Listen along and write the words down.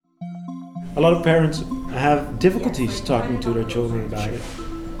a lot of parents have difficulties talking to their children about it.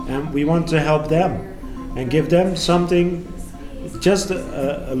 And we want to help them and give them something, just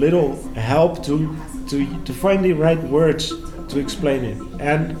a little help to find the right words to explain it.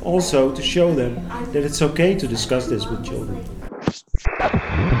 And also to show them that it's okay to discuss this with children.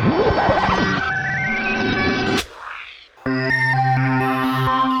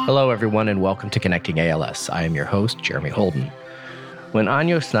 Hello, everyone, and welcome to Connecting ALS. I am your host, Jeremy Holden. When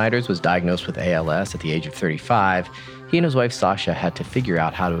Anjo Snijders was diagnosed with ALS at the age of 35, he and his wife Sasha had to figure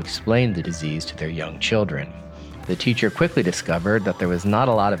out how to explain the disease to their young children. The teacher quickly discovered that there was not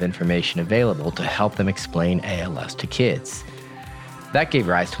a lot of information available to help them explain ALS to kids. That gave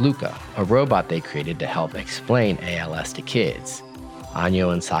rise to Luca, a robot they created to help explain ALS to kids.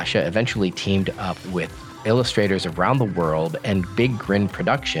 Anjo and Sasha eventually teamed up with illustrators around the world and Big Grin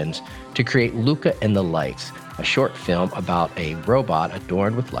Productions to create Luca and the Lights, a short film about a robot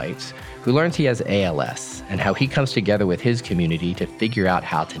adorned with lights who learns he has ALS and how he comes together with his community to figure out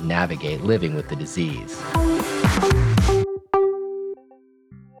how to navigate living with the disease.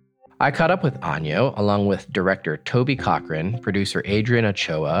 I caught up with Anjo, along with director Toby Cochran, producer Adrian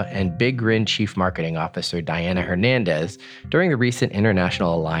Ochoa, and Big Grin Chief Marketing Officer Diana Hernandez during the recent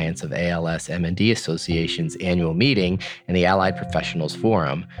International Alliance of ALS M&D Association's annual meeting and the Allied Professionals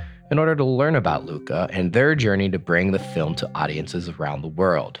Forum, in order to learn about Luca and their journey to bring the film to audiences around the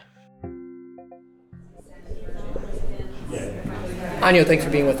world. Anjo, thanks for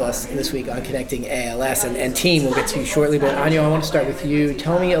being with us this week on Connecting ALS, and team, we'll get to you shortly, but Anjo, I want to start with you.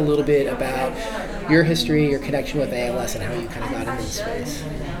 Tell me a little bit about your history, your connection with ALS, and how you kind of got into this space.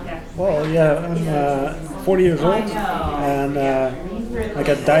 Well, yeah, I'm 40 years old, and I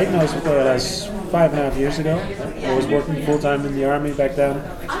got diagnosed with ALS 5.5 years ago. I was working full-time in the Army back then,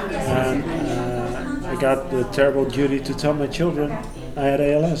 and I got the terrible duty to tell my children I had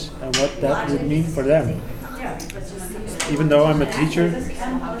ALS and what that would mean for them. Even though I'm a teacher,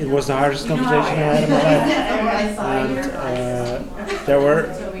 it was the hardest conversation I had in my life. And there were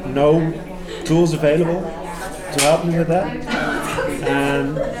no tools available to help me with that.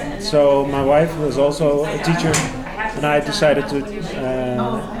 And so my wife was also a teacher, and I decided to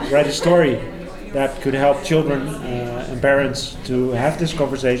write a story that could help children and parents to have this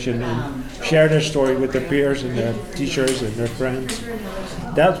conversation and share their story with their peers and their teachers and their friends.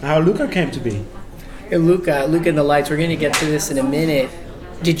 That's how Luca came to be. Luca and the Lights, we're going to get to this in a minute.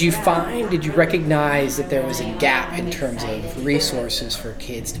 Did you recognize that there was a gap in terms of resources for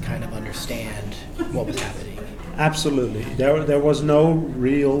kids to kind of understand what was happening? Absolutely. There was no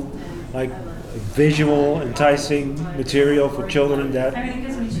real visual, enticing material for children that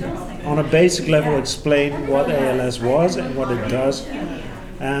on a basic level explained what ALS was and what it does.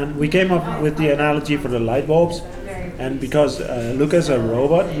 And we came up with the analogy for the light bulbs. And because Luca's a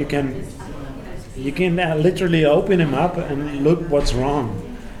robot, you can literally open him up and look what's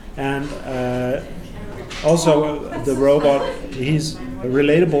wrong. And also the robot, he's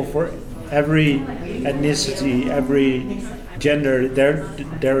relatable for every ethnicity, every gender.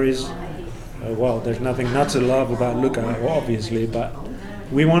 There is, there's nothing not to love about Luca, obviously, but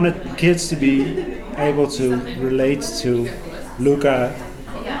we wanted kids to be able to relate to Luca,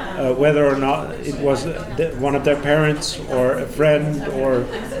 whether or not it was one of their parents or a friend or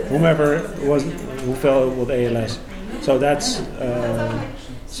whomever who fell with ALS. So that's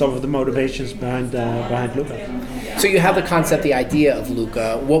some of the motivations behind Luca. So you have the concept, the idea of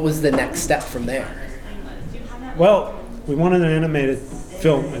Luca. What was the next step from there? Well, we wanted an animated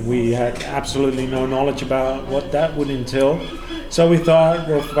film, and we had absolutely no knowledge about what that would entail. So we thought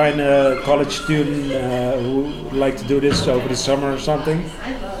we'll find a college student who would like to do this over the summer or something.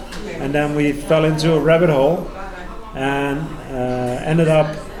 And then we fell into a rabbit hole and ended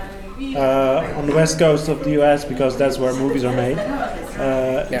up on the west coast of the US, because that's where movies are made,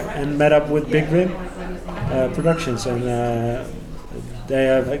 and met up with Big Grin Productions, and they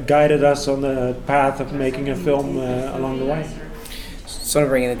have guided us on the path of making a film along the way. Sort of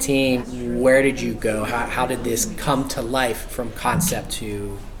bringing the team, where did you go? How did this come to life from concept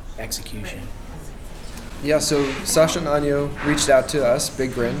to execution? Yeah, so Sasha and Anjo reached out to us,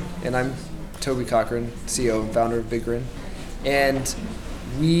 Big Grin, and I'm Toby Cochran, CEO and founder of Big Grin. And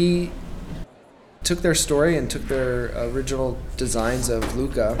we took their story and took their original designs of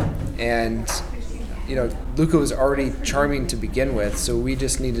Luca, and Luca was already charming to begin with, so we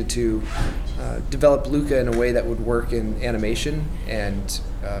just needed to develop Luca in a way that would work in animation and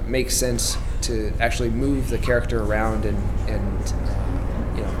make sense to actually move the character around and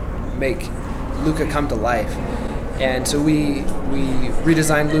make Luca come to life. And so we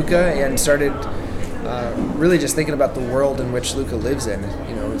redesigned Luca and started really just thinking about the world in which Luca lives in.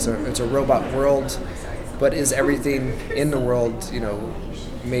 You know, it's a robot world, but is everything in the world, you know,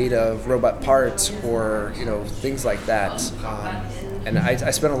 made of robot parts or, you know, things like that. And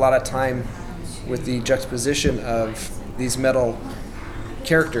I spent a lot of time with the juxtaposition of these metal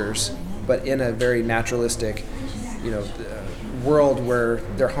characters, but in a very naturalistic, you know, world where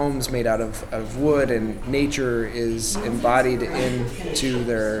their home's made out of wood and nature is embodied into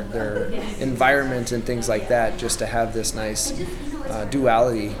their environment and things like that, just to have this nice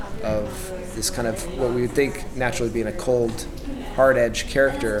duality of this kind of what we would think naturally being a cold, hard-edged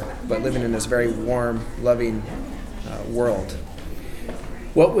character, but living in this very warm, loving world.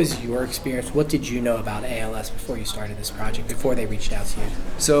 What was your experience? What did you know about ALS before you started this project, before they reached out to you?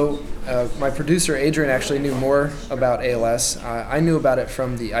 So my producer, Adrian, actually knew more about ALS. I knew about it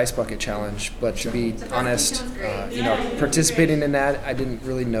from the Ice Bucket Challenge, but to be honest, you know, participating in that, I didn't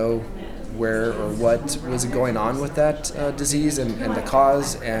really know where or what was going on with that disease and the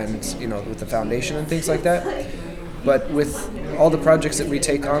cause and, you know, with the foundation and things like that. But with all the projects that we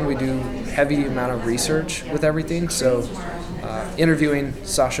take on, we do heavy amount of research with everything. So interviewing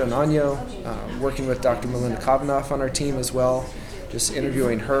Sasha and Anyo, working with Dr. Melinda Kavanoff on our team as well, just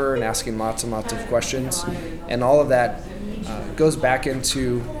interviewing her and asking lots and lots of questions. And all of that goes back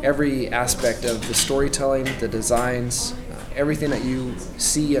into every aspect of the storytelling, the designs, everything that you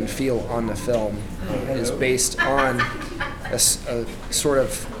see and feel on the film is based on a sort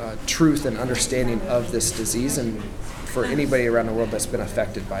of truth and understanding of this disease, and for anybody around the world that's been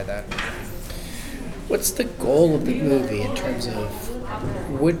affected by that. What's the goal of the movie in terms of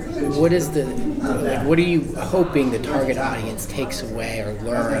what is the what are you hoping the target audience takes away or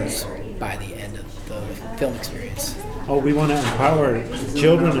learns by the end of the film experience? Oh, we want to empower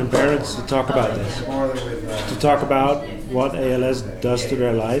children and parents to talk about this, to talk about what ALS does to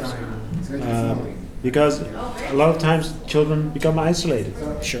their lives, because a lot of times children become isolated.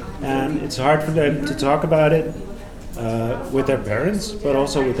 Sure. And it's hard for them to talk about it with their parents, but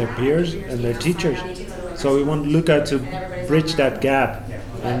also with their peers and their teachers. So we want Luca to bridge that gap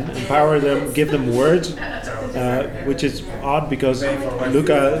and empower them, give them words, which is odd because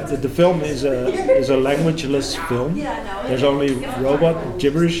Luca, the film is a languageless film. There's only robot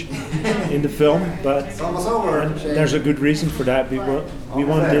gibberish in the film, but there's a good reason for that. We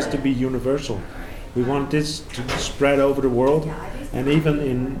want this to be universal. We want this to spread over the world, and even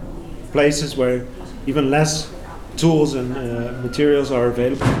in places where even less tools and materials are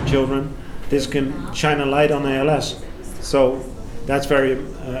available for children, this can shine a light on ALS. So that's very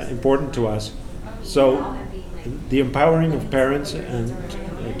important to us. So the empowering of parents and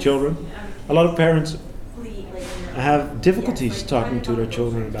children. A lot of parents have difficulties talking to their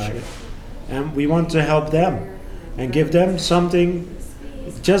children about it, and we want to help them and give them something,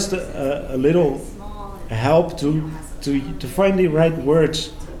 just a little help to find the right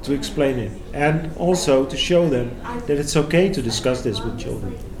words to explain it, and also to show them that it's okay to discuss this with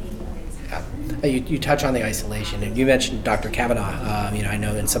children. You touch on the isolation, and you mentioned Dr. Kavanaugh. I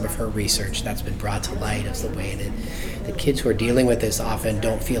know in some of her research that's been brought to light as the way that kids who are dealing with this often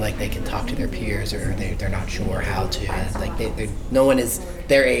don't feel like they can talk to their peers, or they're not sure how to. Like no one is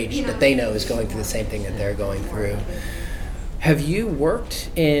their age that they know is going through the same thing that they're going through. Have you worked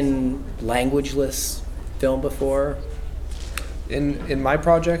in languageless film before? In my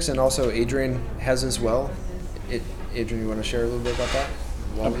projects, and also Adrian has as well. Adrian, you want to share a little bit about that?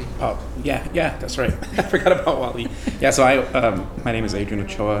 Wally? Yeah, that's right. I forgot about Wally. Yeah, so my name is Adrian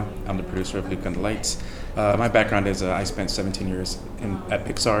Ochoa. I'm the producer of Luca and the Lights. My background is I spent 17 years at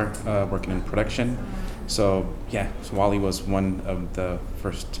Pixar working in production. So Wally was one of the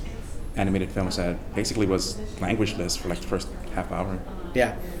first animated films that basically was languageless for like the first half hour.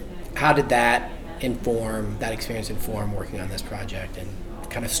 Yeah. How did that experience inform working on this project and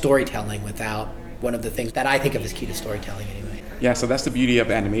kind of storytelling without one of the things that I think of as key to storytelling anyway? Yeah, so that's the beauty of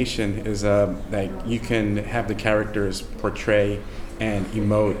animation is that you can have the characters portray and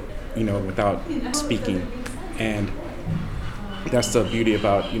emote, without speaking. And that's the beauty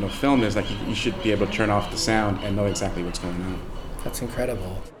about, film is like you should be able to turn off the sound and know exactly what's going on. That's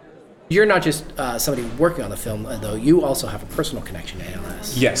incredible. You're not just somebody working on the film, though. You also have a personal connection to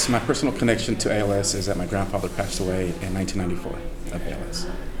ALS. Yes, my personal connection to ALS is that my grandfather passed away in 1994 of ALS.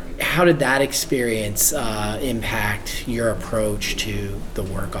 How did that experience impact your approach to the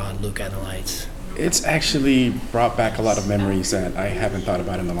work on Luca and the Lights? It's actually brought back a lot of memories that I haven't thought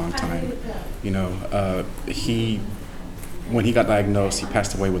about in a long time. When he got diagnosed, he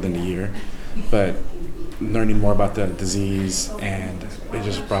passed away within a year, but learning more about the disease, and it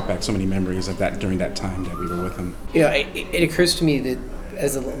just brought back so many memories of that during that time that we were with him. It occurs to me that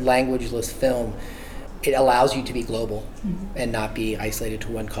as a languageless film, it allows you to be global and not be isolated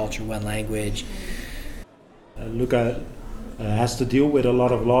to one culture, one language. Luca has to deal with a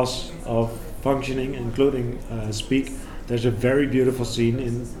lot of loss of functioning, including speak. There's a very beautiful scene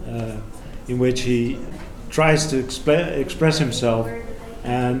in which he tries to express himself,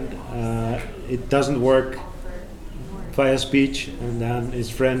 and it doesn't work via speech, and then his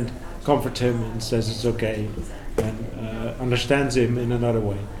friend comforts him and says it's okay, and understands him in another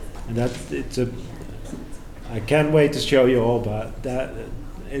way. And I can't wait to show you all, but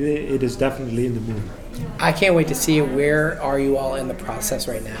it is definitely in the movie. I can't wait to see it. Where are you all in the process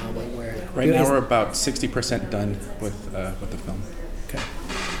right now? Right now we're about 60% done with the film. Okay.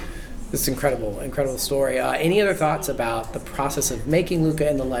 This is incredible story. Any other thoughts about the process of making Luca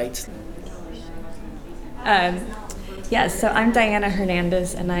and the Lights? Yes, so I'm Diana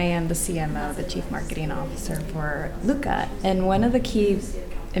Hernandez, and I am the CMO, the Chief Marketing Officer for Luca. And one of the key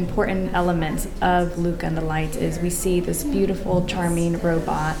important elements of Luca and the Lights is we see this beautiful, charming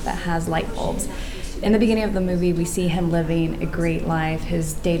robot that has light bulbs. In the beginning of the movie, we see him living a great life,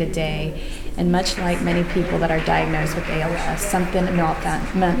 his day-to-day, and much like many people that are diagnosed with ALS, something about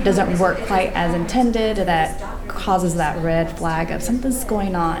that doesn't work quite as intended, that causes that red flag of something's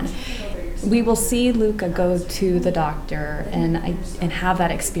going on. We will see Luca go to the doctor and have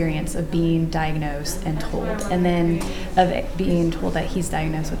that experience of being diagnosed and told, and then of it being told that he's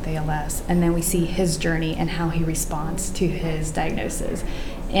diagnosed with ALS, and then we see his journey and how he responds to his diagnosis.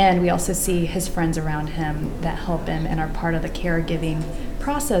 And we also see his friends around him that help him and are part of the caregiving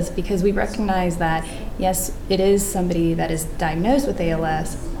process, because we recognize that, yes, it is somebody that is diagnosed with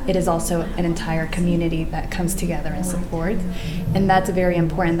ALS, it is also an entire community that comes together and supports. And that's very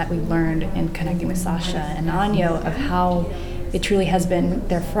important that we learned in connecting with Sasha and Anyo of how it truly has been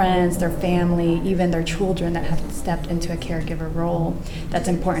their friends, their family, even their children that have stepped into a caregiver role. That's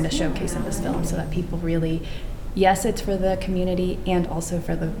important to showcase in this film so that people really, yes, it's for the community and also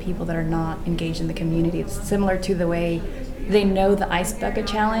for the people that are not engaged in the community. It's similar to the way they know the Ice Bucket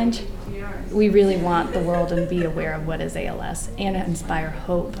Challenge. We really want the world to be aware of what is ALS and inspire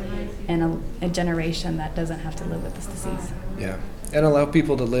hope in a generation that doesn't have to live with this disease. Yeah, and allow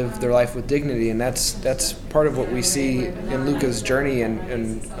people to live their life with dignity, and that's part of what we see in Luca's journey,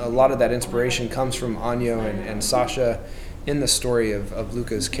 and a lot of that inspiration comes from Anyo and Sasha in the story of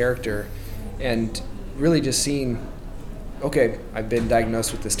Luca's character, and really just seeing, okay, I've been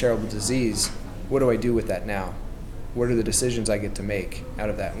diagnosed with this terrible disease, what do I do with that now? What are the decisions I get to make out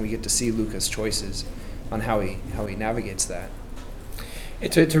of that? And we get to see Luca's choices on how he navigates that.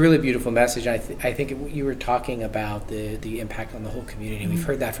 It's a really beautiful message. I think you were talking about the impact on the whole community. We've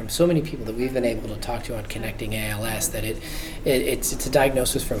heard that from so many people that we've been able to talk to on Connecting ALS, that it's a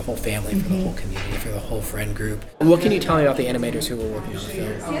diagnosis for the whole family, for the whole community, for the whole friend group. What can you tell me about the animators who were working on the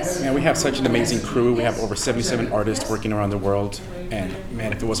film? Man, we have such an amazing crew. We have over 77 artists working around the world. And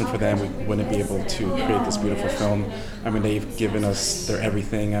man, if it wasn't for them, we wouldn't be able to create this beautiful film. I mean, they've given us their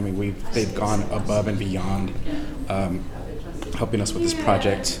everything. I mean, they've gone above and beyond, helping us with this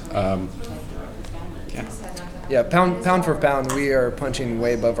project. Yeah, pound for pound, we are punching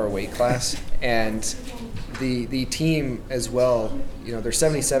way above our weight class, and the team as well. You know, there's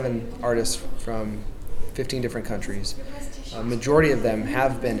 77 artists from 15 different countries. A majority of them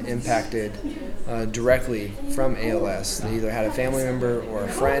have been impacted directly from ALS. They either had a family member or a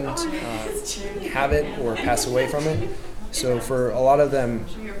friend have it or pass away from it. So for a lot of them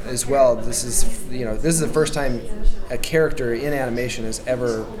as well, this is the first time a character in animation has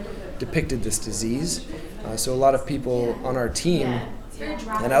ever depicted this disease. So a lot of people on our team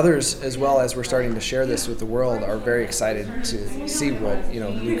and others as well, as we're starting to share this with the world, are very excited to see what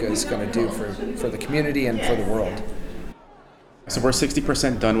Luca is going to do for the community and for the world. So we're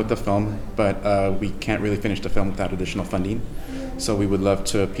 60% done with the film, but we can't really finish the film without additional funding. So we would love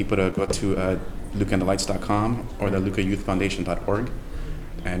people to go to lucaandthelights.com or the lucayouthfoundation.org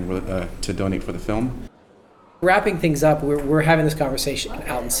and to donate for the film. Wrapping things up, we're having this conversation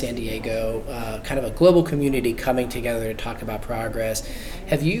out in San Diego, kind of a global community coming together to talk about progress.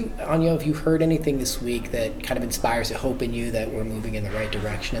 Anyo, have you heard anything this week that kind of inspires a hope in you that we're moving in the right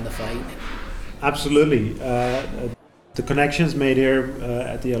direction in the fight? Absolutely. The connections made here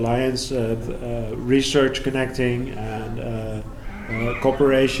at the Alliance, research connecting and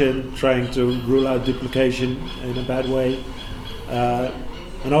cooperation, trying to rule out duplication in a bad way.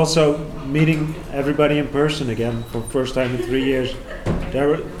 And also meeting everybody in person again for the first time in 3 years.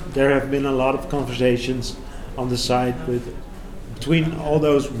 There have been a lot of conversations on the site between all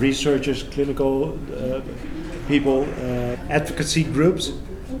those researchers, clinical people, advocacy groups,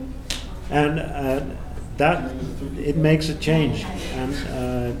 and that it makes a change. And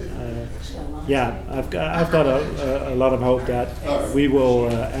I've got a lot of hope that we will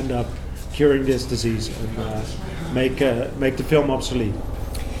end up curing this disease and make the film obsolete.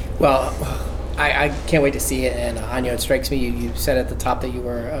 Well, I can't wait to see it. And Anya, it strikes me you said at the top that you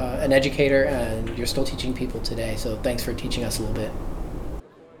were an educator and you're still teaching people today. So thanks for teaching us a little bit.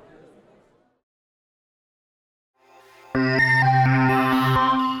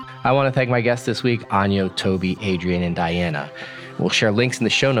 I want to thank my guests this week, Anya, Toby, Adrian, and Diana. We'll share links in the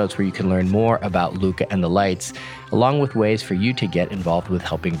show notes where you can learn more about Luca and the Lights, along with ways for you to get involved with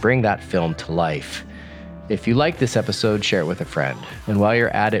helping bring that film to life. If you like this episode, share it with a friend. And while you're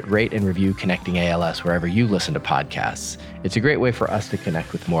at it, rate and review Connecting ALS wherever you listen to podcasts. It's a great way for us to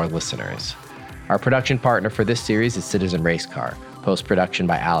connect with more listeners. Our production partner for this series is Citizen Race Car. Post-production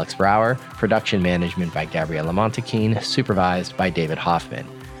by Alex Brower. Production management by Gabriella Montequin. Supervised by David Hoffman.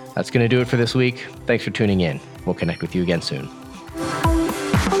 That's going to do it for this week. Thanks for tuning in. We'll connect with you again soon.